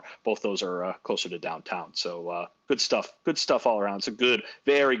cocktail bar. Both those are closer to downtown. So good stuff all around. It's a good,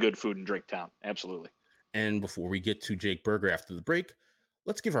 very good food and drink town. Absolutely. And before we get to Jake Berger after the break,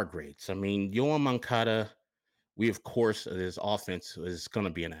 let's give our grades. I mean, Yoan Moncada, we, of course, his offense is going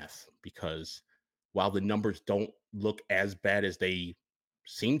to be an F because while the numbers don't look as bad as they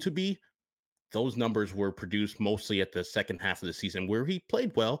seem to be, those numbers were produced mostly at the second half of the season where he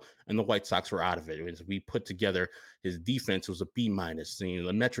played well and the White Sox were out of it. As we put together, his defense was a B-. You know,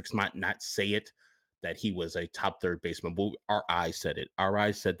 the metrics might not say it, that he was a top third baseman, but our eyes said it. Our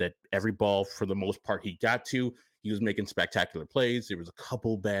eyes said that every ball, for the most part, he got to, he was making spectacular plays. There was a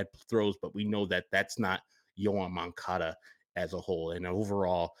couple bad throws, but we know that that's not Yoan Moncada as a whole. And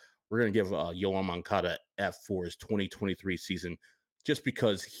overall, we're going to give Yoan Moncada F for his 2023 season just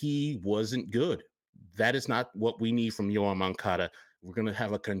because he wasn't good. That is not what we need from Yoan Moncada. We're going to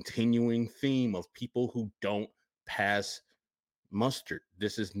have a continuing theme of people who don't pass mustard.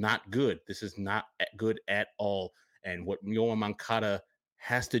 This is not good. This is not good at all. And what Yoan Moncada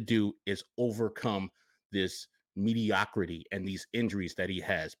has to do is overcome this mediocrity and these injuries that he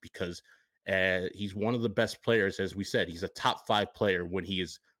has, because he's one of the best players. As we said, he's a top 5 player when he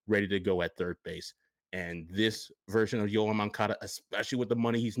is ready to go at third base. And this version of Yoan Moncada, especially with the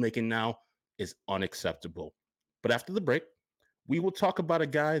money he's making now, is unacceptable. But after the break, we will talk about a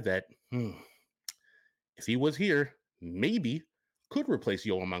guy that, if he was here, maybe could replace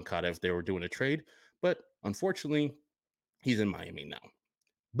Yoan Moncada if they were doing a trade. But unfortunately, he's in Miami now.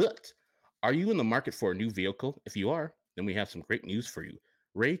 But are you in the market for a new vehicle? If you are, then we have some great news for you.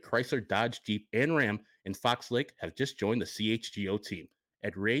 Ray Chrysler, Dodge, Jeep, and Ram in Fox Lake have just joined the CHGO team.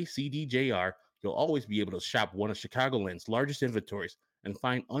 At Ray CDJR, you'll always be able to shop one of Chicagoland's largest inventories and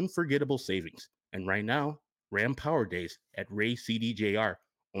find unforgettable savings. And right now, Ram Power Days at Ray CDJR,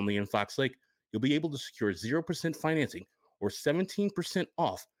 only in Fox Lake, you'll be able to secure 0% financing or 17%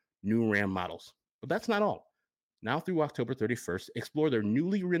 off new Ram models. But that's not all. Now through October 31st, explore their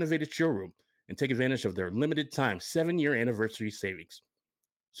newly renovated showroom and take advantage of their limited time 7-year anniversary savings.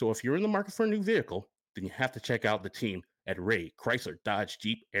 So if you're in the market for a new vehicle, then you have to check out the team at Ray, Chrysler, Dodge,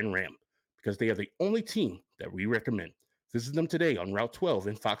 Jeep, and Ram, because they are the only team that we recommend. Visit them today on Route 12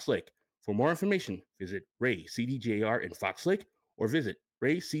 in Fox Lake. For more information, visit Ray CDJR in Fox Lake or visit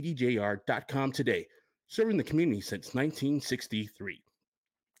raycdjr.com today. serving the community since 1963.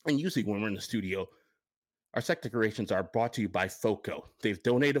 And usually when we're in the studio, our set decorations are brought to you by FOCO. They've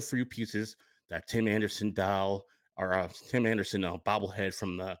donated a few pieces, that Tim Anderson doll, or Tim Anderson bobblehead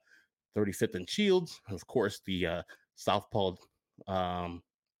from the 35th and Shields, and of course the Southpaw um,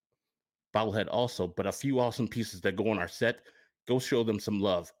 bobblehead also, but a few awesome pieces that go on our set. Go show them some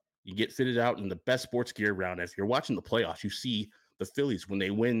love. You get fitted out in the best sports gear around. If you're watching the playoffs, you see the Phillies when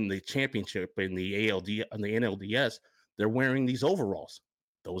they win the championship in the ALD and the NLDS, they're wearing these overalls.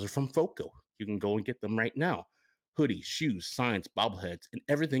 Those are from FOCO. You can go and get them right now. Hoodies, shoes, signs, bobbleheads, and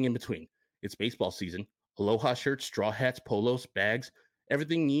everything in between. It's baseball season. Aloha shirts, straw hats, polos, bags,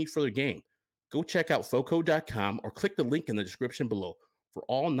 everything you need for the game. Go check out foco.com or click the link in the description below. For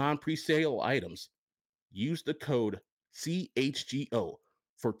all non-presale items, use the code CHGO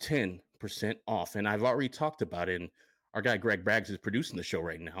for 10% off. And I've already talked about it, and our guy Greg Braggs is producing the show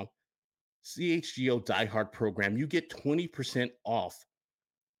right now. CHGO Die Hard program, you get 20% off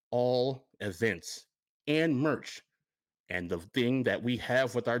all events and merch. And the thing that we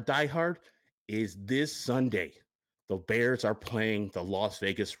have with our Die Hard is this Sunday, the Bears are playing the Las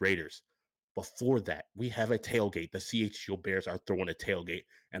Vegas Raiders. Before that, we have a tailgate. The CHGO Bears are throwing a tailgate,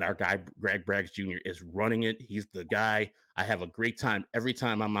 and our guy, Greg Braggs Jr., is running it. He's the guy. I have a great time every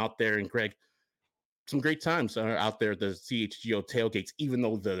time I'm out there. And Greg, some great times are out there at the CHGO tailgates, even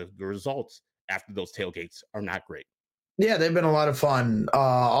though the results after those tailgates are not great. Yeah, they've been a lot of fun.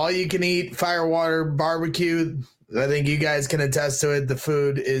 All you can eat, firewater, barbecue. I think you guys can attest to it. The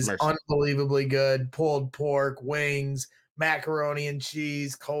food is unbelievably good. Pulled pork, wings, macaroni and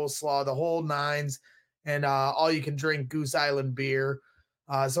cheese, coleslaw, the whole nines. And all you can drink Goose Island beer.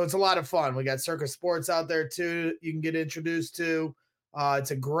 So it's a lot of fun. We got Circus Sports out there too. You can get introduced to.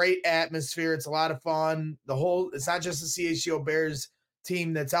 It's a great atmosphere. It's a lot of fun. It's not just the CHGO Bears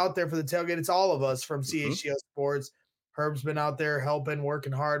team that's out there for the tailgate. It's all of us from CHGO Sports. Herb's been out there helping,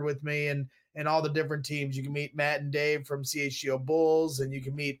 working hard with me, and all the different teams. You can meet Matt and Dave from CHGO Bulls, and you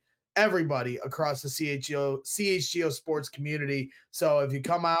can meet everybody across the CHGO sports community. So if you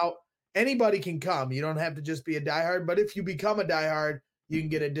come out, anybody can come. You don't have to just be a diehard, but if you become a diehard, you can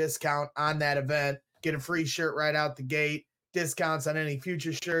get a discount on that event, get a free shirt right out the gate, discounts on any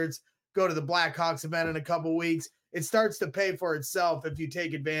future shirts, go to the Blackhawks event in a couple weeks. It starts to pay for itself if you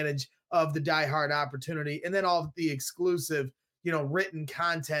take advantage of the Die Hard opportunity, and then all the exclusive, written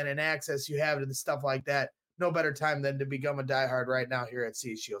content and access you have to the stuff like that. No better time than to become a Die Hard right now here at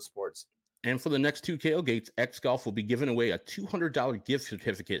CHGO Sports. And for the next two tailgates, X Golf will be giving away a $200 gift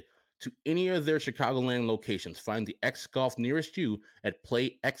certificate to any of their Chicagoland locations. Find the X Golf nearest you at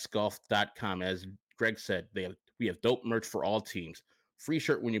playxgolf.com. As Greg said, we have dope merch for all teams. Free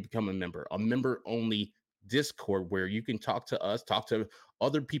shirt when you become a member-only Discord where you can talk to us, talk to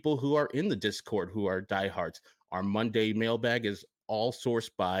other people who are in the Discord who are diehards. Our Monday mailbag is all sourced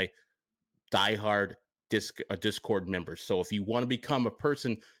by diehard Discord members. So if you want to become a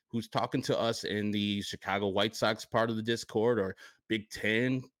person who's talking to us in the Chicago White Sox part of the Discord or Big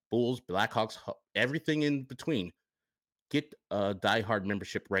Ten, Bulls, Blackhawks, everything in between, get a diehard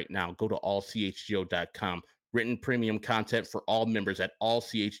membership right now. Go to allchgo.com. Written premium content for all members at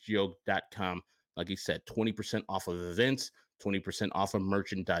allchgo.com. Like I said, 20% off of events, 20% off of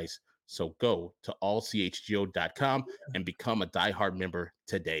merchandise. So go to allchgo.com and become a diehard member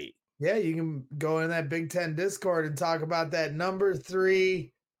today. Yeah, you can go in that Big Ten Discord and talk about that number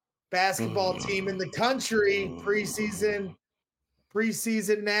 3 basketball team in the country, preseason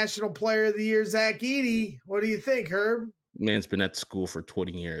National Player of the Year, Zach Edey. What do you think, Herb? Man's been at school for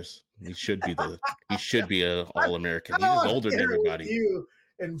 20 years. He should be an All-American. He's older than everybody. You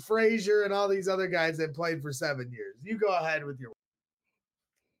and Frazier and all these other guys that played for 7 years. You go ahead with your.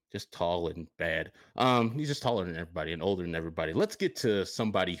 Just tall and bad. He's just taller than everybody and older than everybody. Let's get to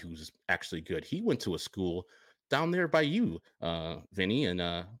somebody who's actually good. He went to a school down there by you, Vinny, and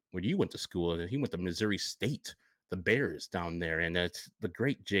where you went to school. He went to Missouri State, the Bears down there, and that's the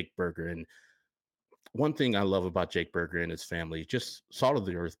great Jake Berger. And one thing I love about Jake Berger and his family, just salt of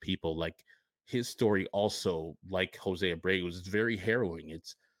the earth people. Like his story also, like Jose Abreu, was very harrowing.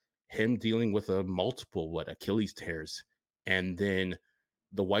 It's him dealing with multiple Achilles tears, and then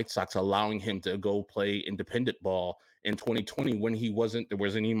the White Sox allowing him to go play independent ball in 2020 when there wasn't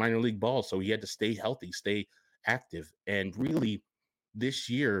any minor league ball. So he had to stay healthy, stay active. And really this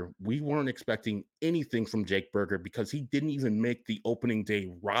year, we weren't expecting anything from Jake Berger because he didn't even make the opening day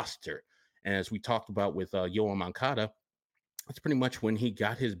roster. And as we talked about with Yoan Moncada, that's pretty much when he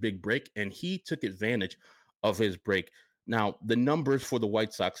got his big break, and he took advantage of his break. Now, the numbers for the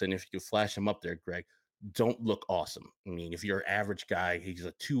White Sox, and if you could flash them up there, Greg, don't look awesome. I mean, if you're an average guy, he's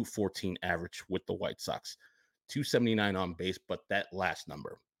a 214 average with the White Sox, 279 on base, but that last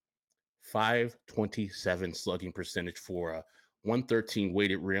number, 527 slugging percentage for a 113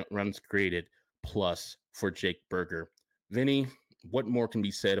 weighted runs created plus for Jake Burger. Vinny, what more can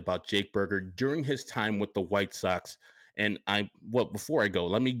be said about Jake Burger during his time with the White Sox? And before I go,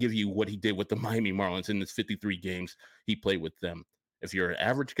 let me give you what he did with the Miami Marlins in his 53 games he played with them. If you're an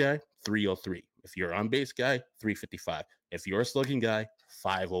average guy, 303. If you're an on base guy, 355. If you're a slugging guy,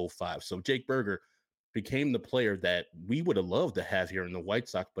 505. So Jake Burger became the player that we would have loved to have here in the White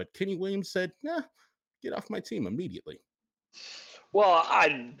Sox, but Kenny Williams said, "Nah, get off my team immediately." Well,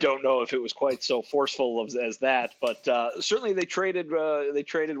 I don't know if it was quite so forceful as that, but certainly they traded. They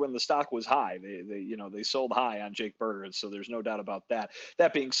traded when the stock was high. They sold high on Jake Burger, so there's no doubt about that.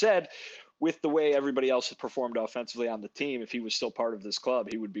 That being said, with the way everybody else had performed offensively on the team, if he was still part of this club,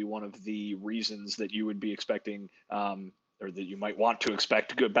 he would be one of the reasons that you would be expecting. Or that you might want to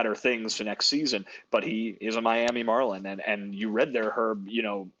expect better things for next season, but he is a Miami Marlin, and you read there, Herb.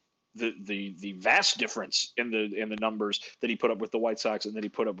 The vast difference in the numbers that he put up with the White Sox and that he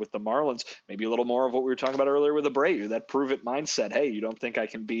put up with the Marlins. Maybe a little more of what we were talking about earlier with Abreu, that prove it mindset. Hey, you don't think I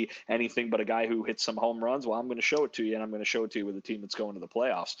can be anything but a guy who hits some home runs? Well, I'm going to show it to you, and I'm going to show it to you with a team that's going to the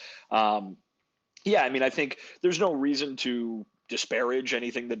playoffs. Yeah, I mean, I think there's no reason to disparage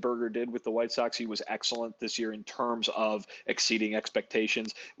anything that Berger did with the White Sox. He was excellent this year in terms of exceeding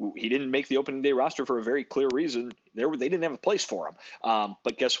expectations. He didn't make the opening day roster for a very clear reason. They didn't have a place for him.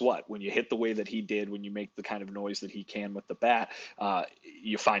 But guess what? When you hit the way that he did, when you make the kind of noise that he can with the bat,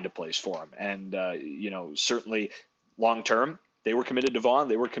 you find a place for him. And, certainly long term, they were committed to Vaughn.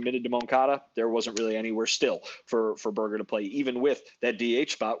 They were committed to Moncada. There wasn't really anywhere still for Berger to play, even with that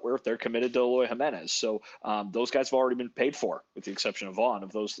DH spot where they're committed to Eloy Jimenez. So those guys have already been paid for, with the exception of Vaughn,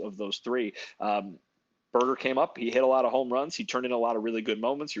 of those three. Berger came up. He hit a lot of home runs. He turned in a lot of really good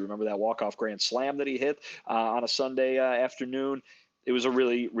moments. You remember that walk-off grand slam that he hit on a Sunday afternoon. It was a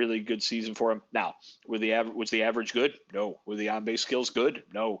really, really good season for him. Now, was the average good? No. Were the on-base skills good?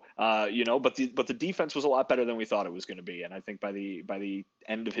 No. But the defense was a lot better than we thought it was going to be. And I think by the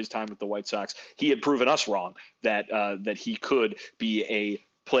end of his time with the White Sox, he had proven us wrong that he could be a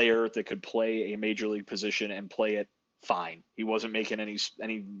player that could play a major league position and play it fine. He wasn't making any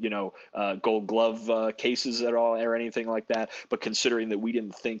Gold Glove cases at all or anything like that. But considering that we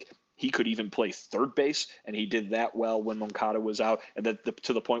didn't think he could even play third base, and he did that well when Moncada was out, and that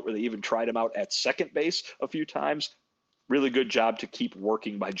to the point where they even tried him out at second base a few times. Really good job to keep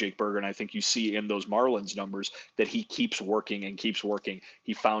working by Jake Berger, and I think you see in those Marlins numbers that he keeps working and keeps working.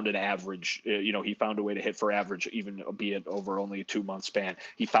 He found an average, he found a way to hit for average, even be it over only a 2-month span.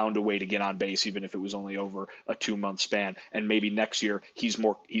 He found a way to get on base, even if it was only over a 2-month span. And maybe next year he's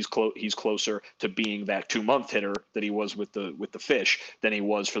closer to being that 2-month hitter that he was with the Fish than he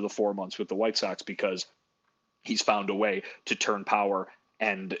was for the 4 months with the White Sox, because he's found a way to turn power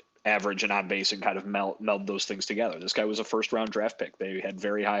and average and on base and kind of meld those things together. This guy was a first-round draft pick. They had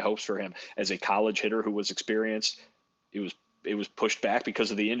very high hopes for him as a college hitter who was experienced. It was pushed back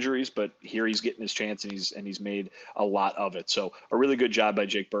because of the injuries, but here he's getting his chance, and he's made a lot of it. So a really good job by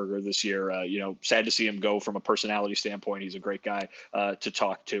Jake Berger this year. Sad to see him go from a personality standpoint. He's a great guy to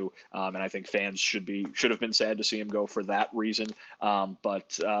talk to, and I think fans should have been sad to see him go for that reason. But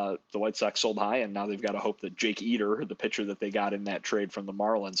the White Sox sold high, and now they've got to hope that Jake Eder, the pitcher that they got in that trade from the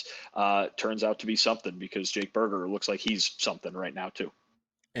Marlins, turns out to be something, because Jake Berger looks like he's something right now too.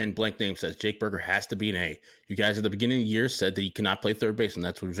 And Blank Name says Jake Berger has to be an A. You guys at the beginning of the year said that he cannot play third base, and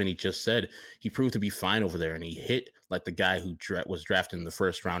that's what Vinny just said. He proved to be fine over there, and he hit like the guy who was drafted in the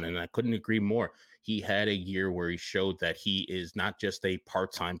first round, and I couldn't agree more. He had a year where he showed that he is not just a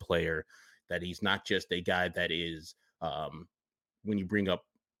part-time player, that he's not just a guy that is, when you bring up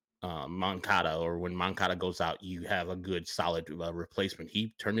Moncada, or when Moncada goes out, you have a good, solid replacement.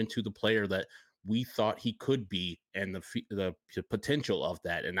 He turned into the player that we thought he could be, and the potential of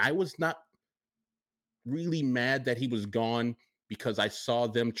that. And I was not really mad that he was gone, because I saw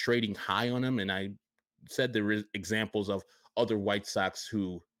them trading high on him. And I said there is examples of other White Sox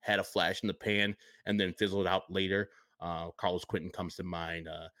who had a flash in the pan and then fizzled out later. Carlos Quentin comes to mind.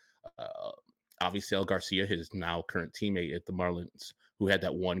 Avisail Garcia, his now current teammate at the Marlins, who had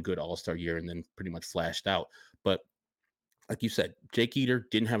that one good All-Star year and then pretty much flashed out. But like you said, Jake Eder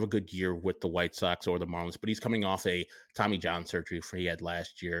didn't have a good year with the White Sox or the Marlins, but he's coming off a Tommy John surgery he had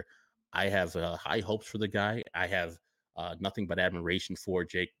last year. I have high hopes for the guy. I have nothing but admiration for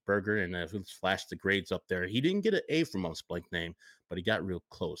Jake Berger, and let's flash the grades up there. He didn't get an A from us, Blank Name, but he got real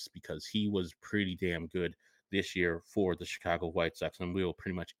close, because he was pretty damn good this year for the Chicago White Sox, and we'll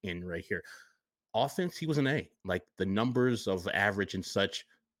pretty much end right here. offense, he was an A. Like the numbers of average and such,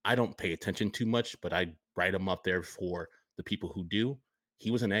 I don't pay attention too much, but I write him up there for the people who do.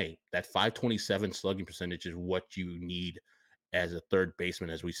 He was an A. That 527 slugging percentage is what you need as a third baseman,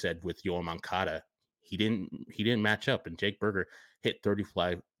 as we said with Yoan Moncada. He didn't match up, and Jake Burger hit 30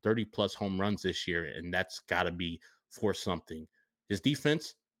 plus home runs this year, and that's got to be for something. His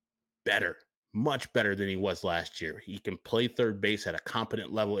defense, better, much better than he was last year. He can play third base at a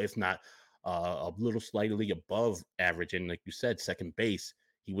competent level, if not a little slightly above average. And like you said, second base,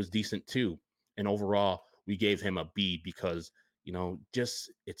 he was decent too. And overall, we gave him a B because,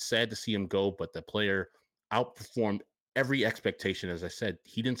 just it's sad to see him go, but the player outperformed every expectation. As I said,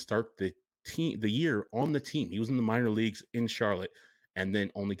 he didn't start the year on the team. He was in the minor leagues in Charlotte and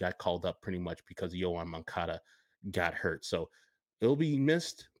then only got called up pretty much because Yoan Moncada got hurt. So it'll be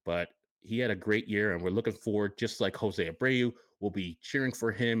missed, but he had a great year, and we're looking forward, just like Jose Abreu, we'll be cheering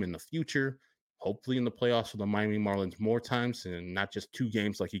for him in the future, hopefully in the playoffs for the Miami Marlins more times and not just 2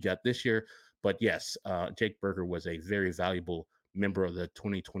 games like he got this year. But yes, Jake Burger was a very valuable member of the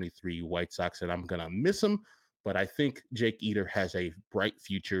 2023 White Sox, and I'm going to miss him. But I think Jake Eder has a bright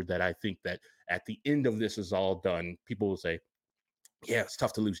future that I think that at the end of this is all done, people will say, yeah, it's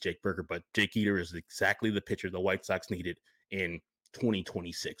tough to lose Jake Burger, but Jake Eder is exactly the pitcher the White Sox needed in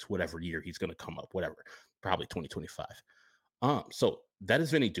 2026, whatever year he's going to come up, whatever, probably 2025. So that is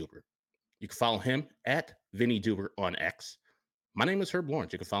Vinny Duber. You can follow him at Vinny Duber on X. My name is Herb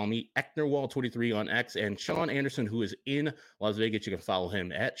Lawrence. You can follow me, Ecknerwall23 on X, and Sean Anderson, who is in Las Vegas, you can follow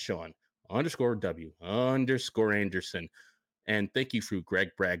him at Sean_W_Anderson. And thank you for Greg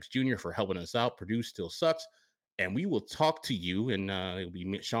Braggs Jr. for helping us out. Purdue still sucks. And we will talk to you, and it'll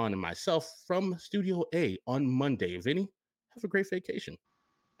be Sean and myself from Studio A on Monday. Vinny, have a great vacation.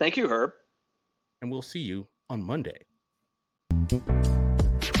 Thank you, Herb. And we'll see you on Monday. We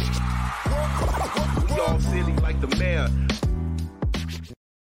all silly like the mayor.